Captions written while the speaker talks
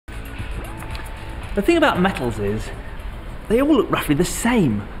The thing about metals is, they all look roughly the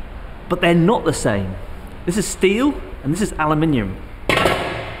same, but they're not the same. This is steel, and this is aluminium.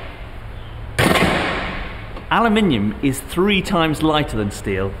 Aluminium is 3 times lighter than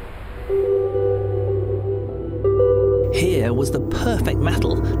steel. Here was the perfect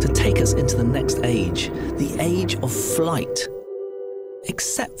metal to take us into the next age, the age of flight.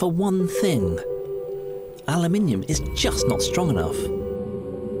 Except for one thing. Aluminium is just not strong enough.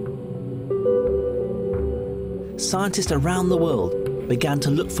 Scientists around the world began to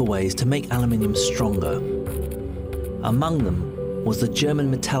look for ways to make aluminium stronger. Among them was the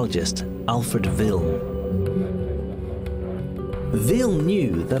German metallurgist Alfred Wilm. Wilm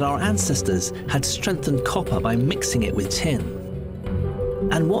knew that our ancestors had strengthened copper by mixing it with tin.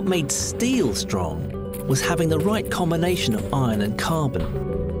 And what made steel strong was having the right combination of iron and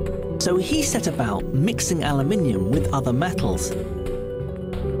carbon. So he set about mixing aluminium with other metals.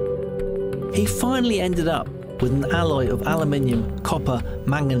 He finally ended up with an alloy of aluminium, copper,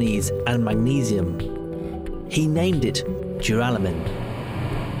 manganese and magnesium. He named it duralumin.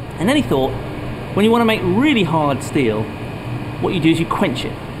 And then he thought, when you want to make really hard steel, what you do is you quench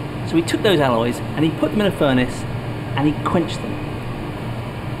it. So he took those alloys and he put them in a furnace and he quenched them.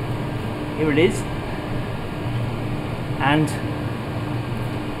 Here it is. And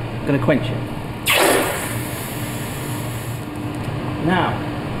I'm going to quench it. Now,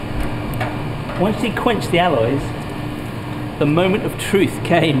 once he quenched the alloys, the moment of truth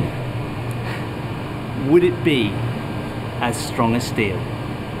came. Would it be as strong as steel?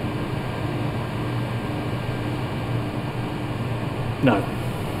 No.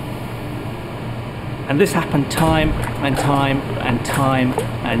 And this happened time and time and time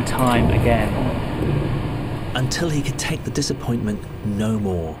and time again. Until he could take the disappointment no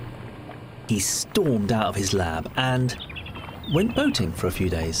more. He stormed out of his lab and went boating for a few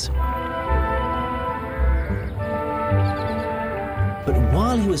days. But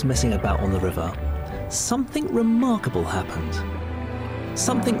while he was messing about on the river, something remarkable happened.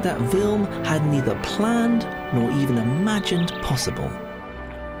 Something that Wilm had neither planned nor even imagined possible.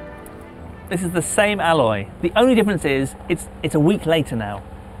 This is the same alloy. The only difference is it's a week later now.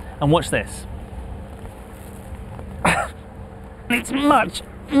 And watch this. It's much,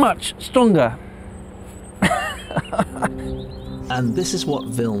 much stronger. And this is what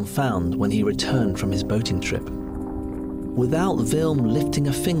Wilm found when he returned from his boating trip. Without Wilm lifting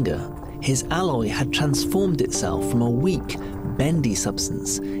a finger, his alloy had transformed itself from a weak, bendy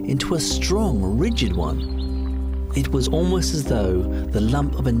substance into a strong, rigid one. It was almost as though the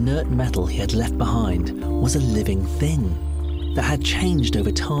lump of inert metal he had left behind was a living thing that had changed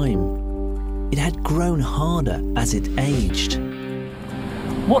over time. It had grown harder as it aged.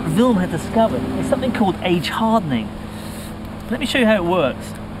 What Wilm had discovered is something called age hardening. Let me show you how it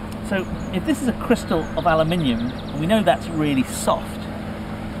works. So if this is a crystal of aluminium, we know that's really soft.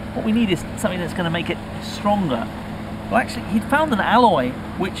 What we need is something that's going to make it stronger. Well, actually, he'd found an alloy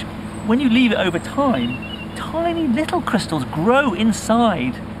which, when you leave it over time, tiny little crystals grow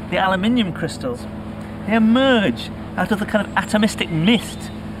inside the aluminium crystals. They emerge out of the kind of atomistic mist,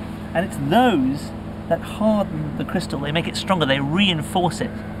 and it's those that harden the crystal. They make it stronger, they reinforce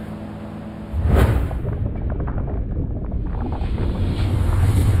it.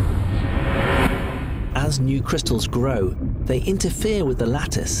 As new crystals grow, they interfere with the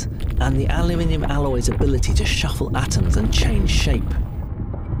lattice and the aluminium alloy's ability to shuffle atoms and change shape.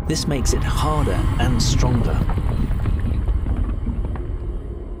 This makes it harder and stronger.